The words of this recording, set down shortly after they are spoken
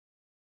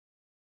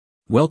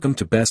Welcome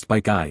to Best Buy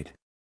Guide.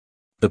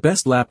 The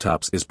best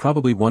laptops is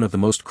probably one of the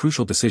most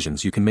crucial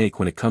decisions you can make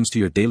when it comes to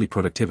your daily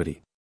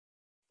productivity.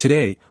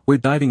 Today, we're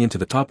diving into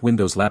the top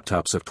Windows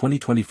laptops of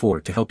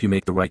 2024 to help you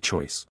make the right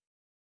choice.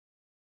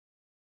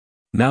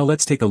 Now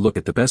let's take a look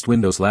at the best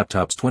Windows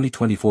laptops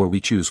 2024 we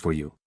choose for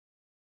you.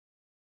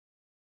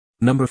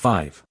 Number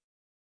 5.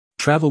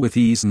 Travel with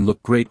ease and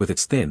look great with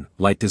its thin,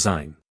 light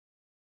design.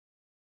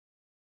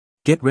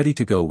 Get ready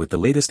to go with the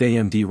latest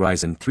AMD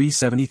Ryzen 3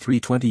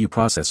 7320U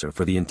processor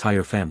for the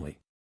entire family.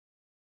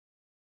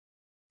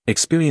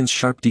 Experience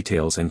sharp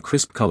details and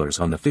crisp colors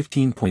on the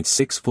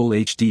 15.6 Full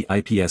HD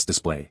IPS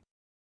display.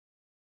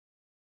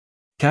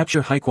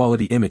 Capture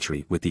high-quality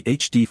imagery with the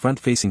HD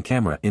front-facing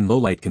camera in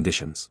low-light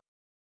conditions.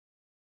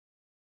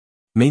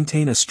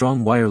 Maintain a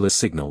strong wireless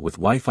signal with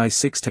Wi-Fi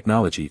 6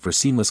 technology for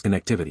seamless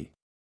connectivity.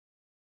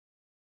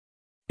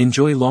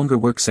 Enjoy longer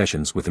work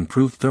sessions with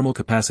improved thermal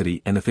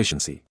capacity and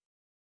efficiency.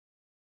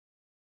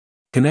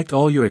 Connect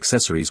all your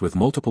accessories with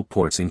multiple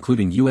ports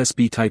including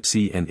USB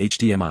Type-C and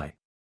HDMI.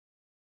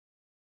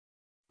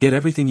 Get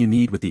everything you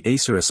need with the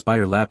Acer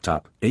Aspire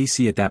laptop,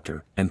 AC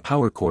adapter, and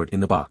power cord in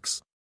the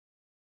box.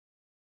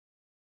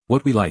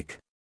 What we like.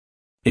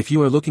 If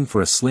you are looking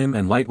for a slim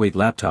and lightweight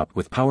laptop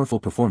with powerful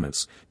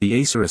performance, the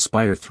Acer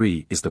Aspire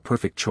 3 is the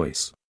perfect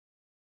choice.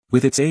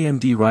 With its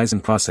AMD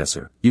Ryzen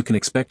processor, you can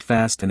expect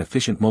fast and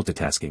efficient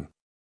multitasking.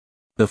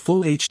 The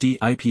Full HD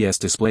IPS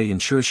display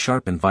ensures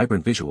sharp and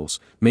vibrant visuals,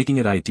 making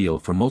it ideal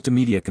for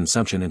multimedia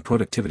consumption and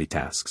productivity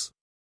tasks.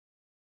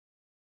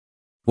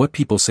 What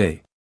people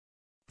say.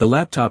 The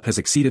laptop has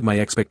exceeded my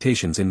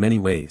expectations in many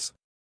ways.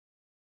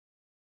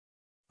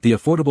 The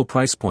affordable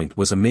price point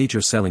was a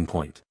major selling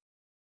point.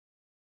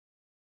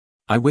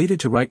 I waited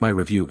to write my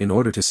review in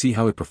order to see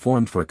how it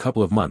performed for a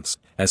couple of months,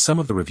 as some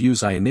of the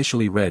reviews I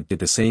initially read did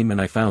the same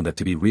and I found that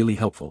to be really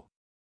helpful.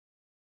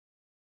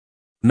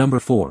 Number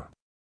 4.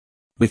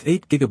 With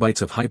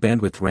 8GB of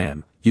high-bandwidth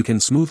RAM, you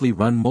can smoothly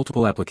run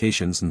multiple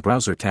applications and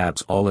browser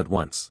tabs all at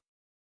once.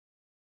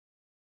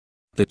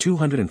 The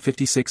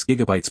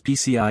 256GB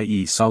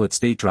PCIe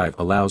solid-state drive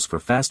allows for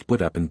fast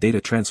boot-up and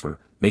data transfer,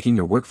 making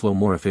your workflow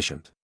more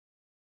efficient.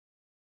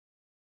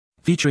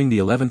 Featuring the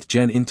 11th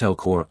Gen Intel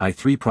Core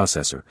i3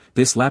 processor,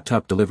 this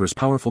laptop delivers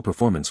powerful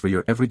performance for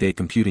your everyday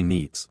computing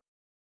needs.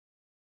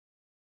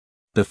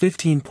 The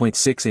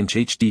 15.6-inch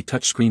HD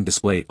touchscreen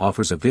display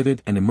offers a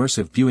vivid and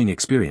immersive viewing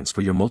experience for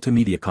your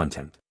multimedia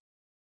content.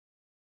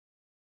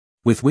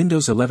 With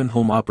Windows 11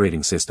 Home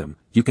operating system,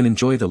 you can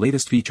enjoy the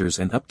latest features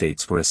and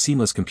updates for a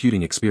seamless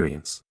computing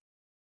experience.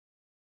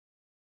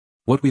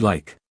 What we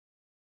like.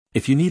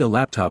 If you need a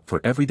laptop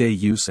for everyday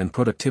use and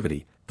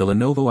productivity, the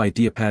Lenovo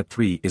IdeaPad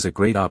 3 is a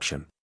great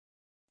option.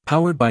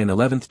 Powered by an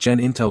 11th Gen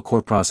Intel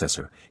Core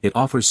processor, it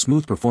offers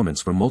smooth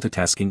performance for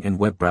multitasking and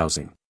web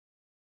browsing.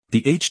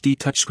 The HD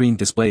touchscreen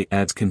display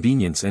adds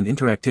convenience and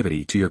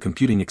interactivity to your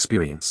computing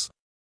experience.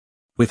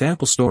 With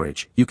ample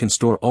storage, you can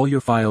store all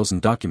your files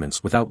and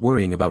documents without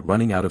worrying about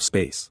running out of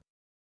space.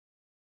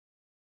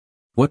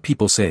 What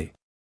people say.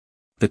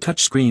 The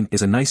touchscreen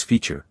is a nice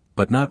feature,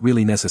 but not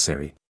really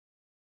necessary.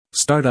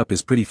 Startup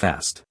is pretty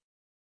fast.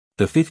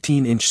 The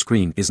 15-inch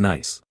screen is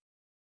nice.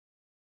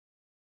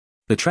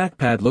 The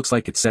trackpad looks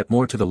like it's set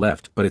more to the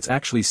left, but it's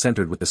actually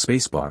centered with the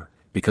spacebar,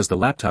 because the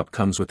laptop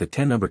comes with the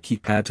 10-number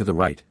keypad to the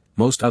right.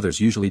 Most others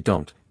usually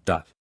don't.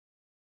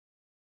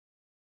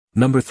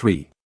 Number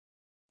 3.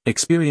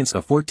 Experience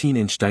a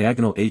 14-inch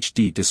diagonal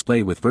HD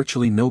display with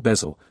virtually no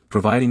bezel,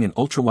 providing an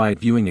ultra-wide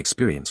viewing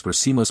experience for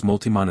seamless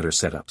multi-monitor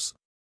setups.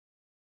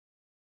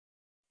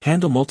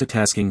 Handle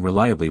multitasking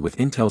reliably with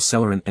Intel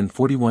Celeron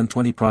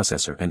N4120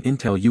 processor and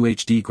Intel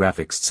UHD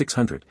Graphics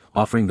 600,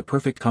 offering the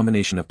perfect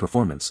combination of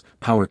performance,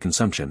 power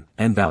consumption,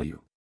 and value.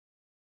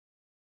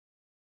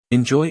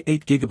 Enjoy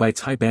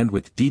 8GB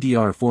high-bandwidth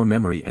DDR4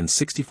 memory and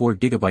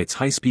 64GB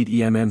high-speed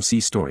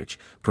eMMC storage,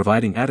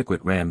 providing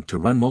adequate RAM to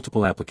run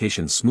multiple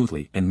applications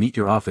smoothly and meet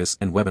your office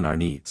and webinar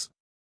needs.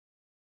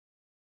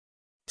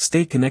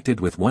 Stay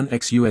connected with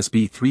 1x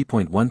USB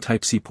 3.1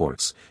 Type-C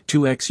ports,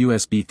 2x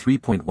USB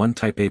 3.1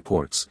 Type-A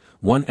ports,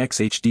 1x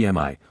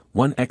HDMI,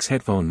 1x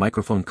headphone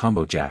microphone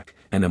combo jack,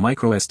 and a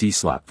microSD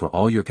slot for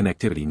all your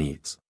connectivity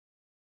needs.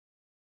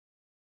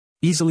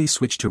 Easily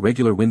switch to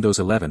regular Windows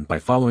 11 by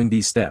following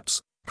these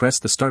steps. Press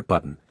the Start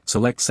button,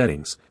 select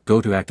Settings,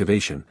 go to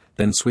Activation,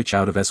 then switch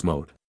out of S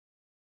mode.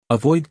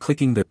 Avoid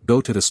clicking the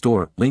Go to the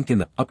Store link in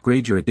the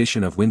Upgrade Your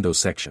Edition of Windows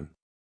section.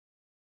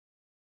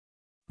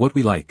 What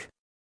we like.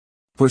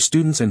 For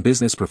students and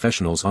business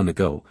professionals on the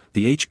go,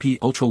 the HP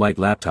Ultralight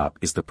laptop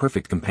is the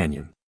perfect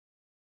companion.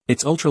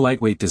 Its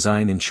ultra-lightweight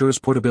design ensures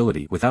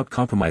portability without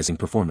compromising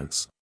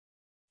performance.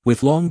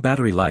 With long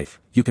battery life,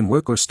 you can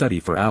work or study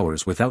for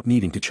hours without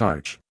needing to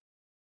charge.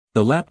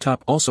 The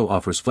laptop also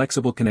offers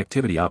flexible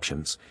connectivity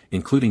options,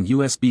 including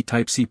USB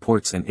Type-C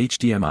ports and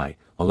HDMI,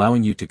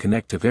 allowing you to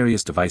connect to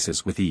various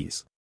devices with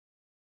ease.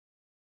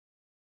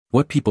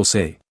 What people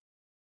say.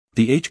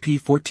 The HP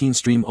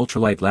 14-Stream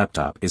Ultralight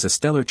laptop is a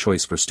stellar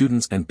choice for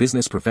students and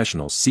business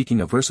professionals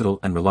seeking a versatile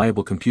and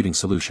reliable computing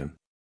solution.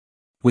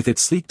 With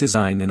its sleek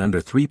design and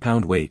under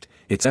 3-pound weight,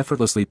 it's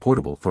effortlessly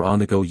portable for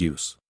on-the-go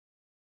use.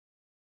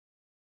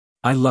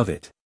 I love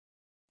it.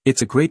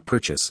 It's a great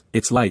purchase,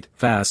 it's light,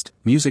 fast,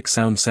 music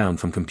sound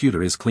from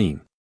computer is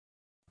clean.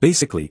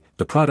 Basically,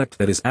 the product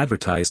that is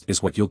advertised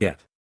is what you'll get.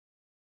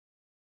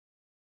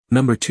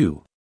 Number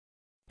 2.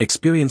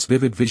 Experience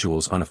vivid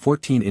visuals on a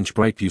 14-inch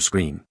BrightView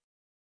screen.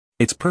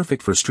 It's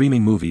perfect for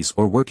streaming movies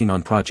or working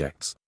on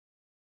projects.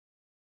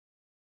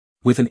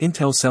 With an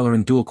Intel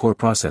Celeron dual-core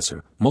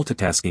processor,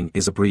 multitasking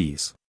is a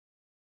breeze.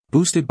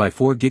 Boosted by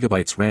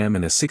 4GB RAM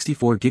and a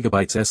 64GB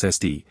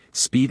SSD,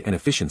 speed and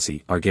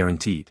efficiency are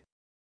guaranteed.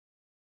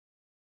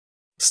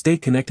 Stay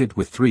connected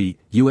with 3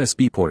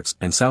 USB ports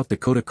and South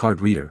Dakota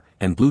card reader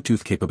and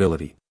Bluetooth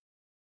capability.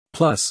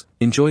 Plus,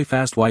 enjoy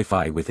fast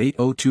Wi-Fi with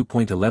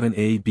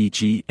 802.11a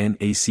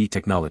BGNAC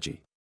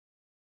technology.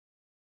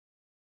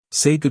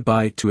 Say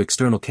goodbye to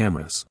external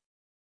cameras.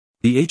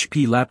 The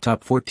HP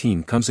Laptop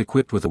 14 comes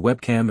equipped with a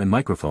webcam and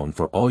microphone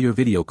for all your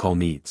video call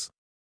needs.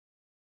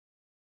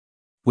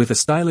 With a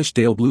stylish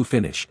Dale blue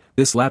finish,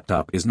 this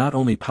laptop is not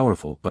only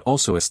powerful but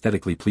also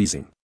aesthetically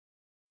pleasing.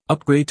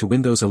 Upgrade to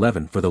Windows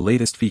 11 for the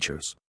latest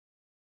features.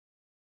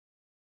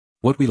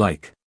 What we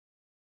like.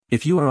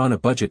 If you are on a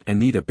budget and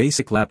need a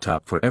basic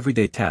laptop for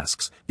everyday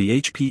tasks,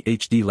 the HP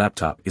HD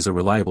laptop is a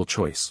reliable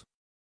choice.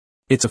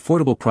 Its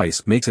affordable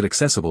price makes it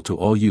accessible to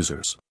all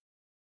users.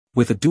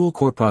 With a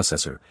dual-core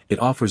processor, it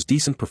offers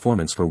decent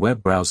performance for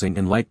web browsing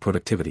and light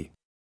productivity.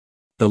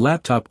 The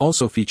laptop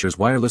also features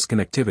wireless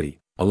connectivity,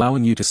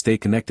 allowing you to stay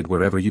connected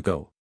wherever you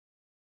go.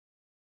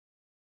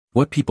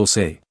 What people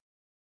say.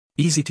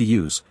 Easy to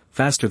use,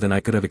 faster than I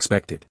could have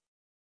expected.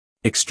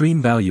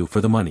 Extreme value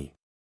for the money.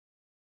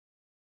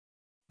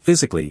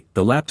 Physically,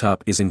 the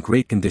laptop is in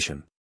great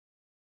condition.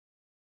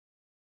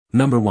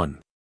 Number 1.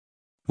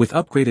 With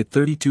upgraded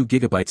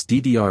 32GB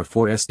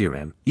DDR4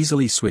 SDRAM,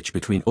 easily switch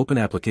between open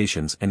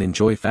applications and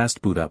enjoy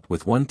fast boot up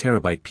with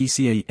 1TB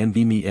PCIe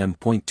NVMe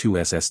M.2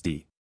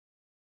 SSD.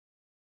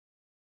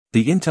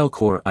 The Intel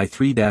Core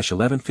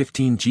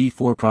i3-1115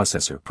 G4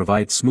 processor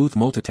provides smooth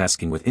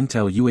multitasking with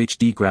Intel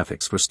UHD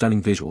graphics for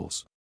stunning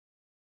visuals.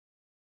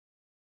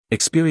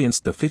 Experience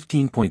the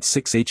 15.6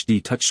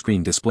 HD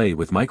touchscreen display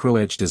with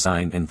micro-edge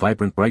design and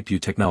vibrant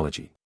BrightView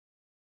technology.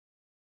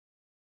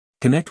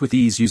 Connect with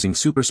ease using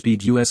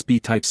super-speed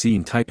USB Type-C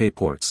and Type-A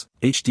ports,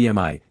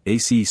 HDMI,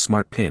 AC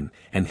Smart Pin,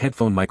 and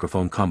headphone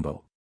microphone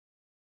combo.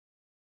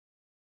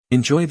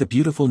 Enjoy the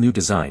beautiful new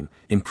design,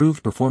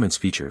 improved performance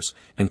features,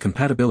 and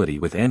compatibility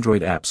with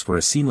Android apps for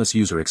a seamless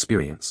user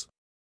experience.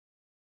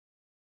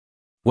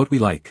 What we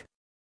like.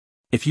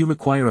 If you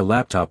require a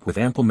laptop with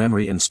ample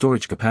memory and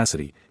storage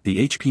capacity,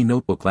 the HP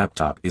Notebook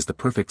laptop is the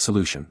perfect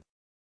solution.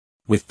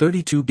 With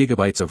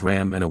 32GB of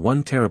RAM and a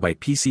 1TB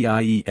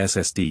PCIe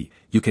SSD,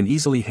 you can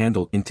easily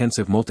handle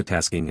intensive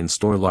multitasking and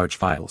store large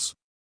files.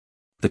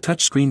 The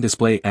touchscreen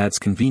display adds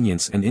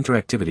convenience and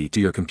interactivity to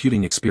your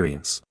computing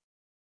experience.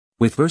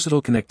 With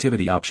versatile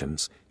connectivity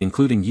options,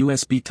 including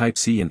USB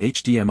Type-C and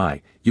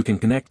HDMI, you can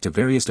connect to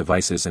various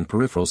devices and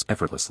peripherals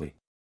effortlessly.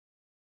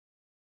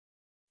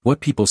 What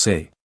people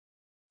say.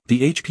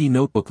 The HP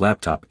Notebook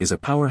laptop is a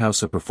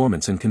powerhouse of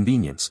performance and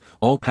convenience,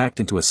 all packed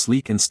into a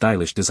sleek and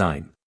stylish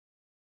design.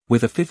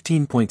 With a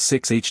 15.6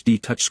 HD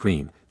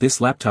touchscreen, this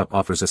laptop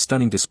offers a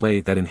stunning display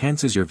that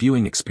enhances your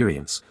viewing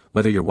experience,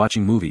 whether you're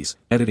watching movies,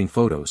 editing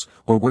photos,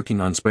 or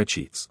working on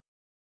spreadsheets.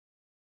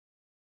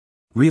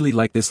 Really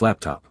like this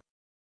laptop.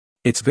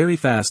 It's very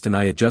fast and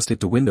I adjusted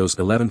to Windows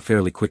 11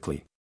 fairly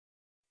quickly.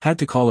 Had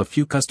to call a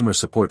few customer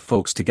support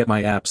folks to get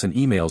my apps and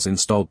emails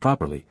installed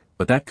properly,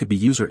 but that could be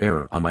user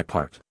error on my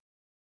part.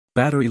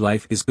 Battery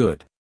life is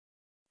good.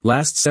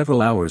 Lasts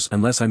several hours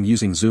unless I'm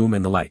using Zoom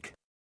and the like.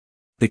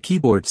 The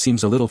keyboard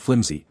seems a little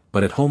flimsy,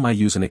 but at home I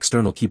use an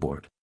external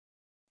keyboard.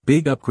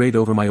 Big upgrade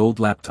over my old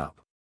laptop.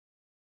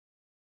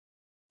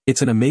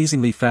 It's an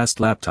amazingly fast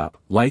laptop,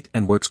 light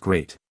and works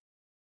great.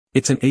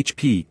 It's an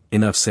HP,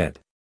 enough said.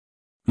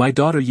 My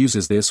daughter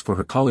uses this for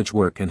her college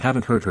work and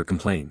haven't heard her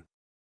complain.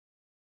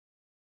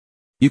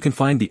 You can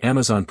find the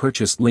Amazon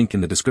purchase link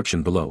in the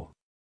description below.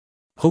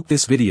 Hope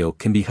this video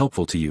can be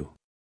helpful to you.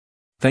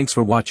 Thanks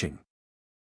for watching.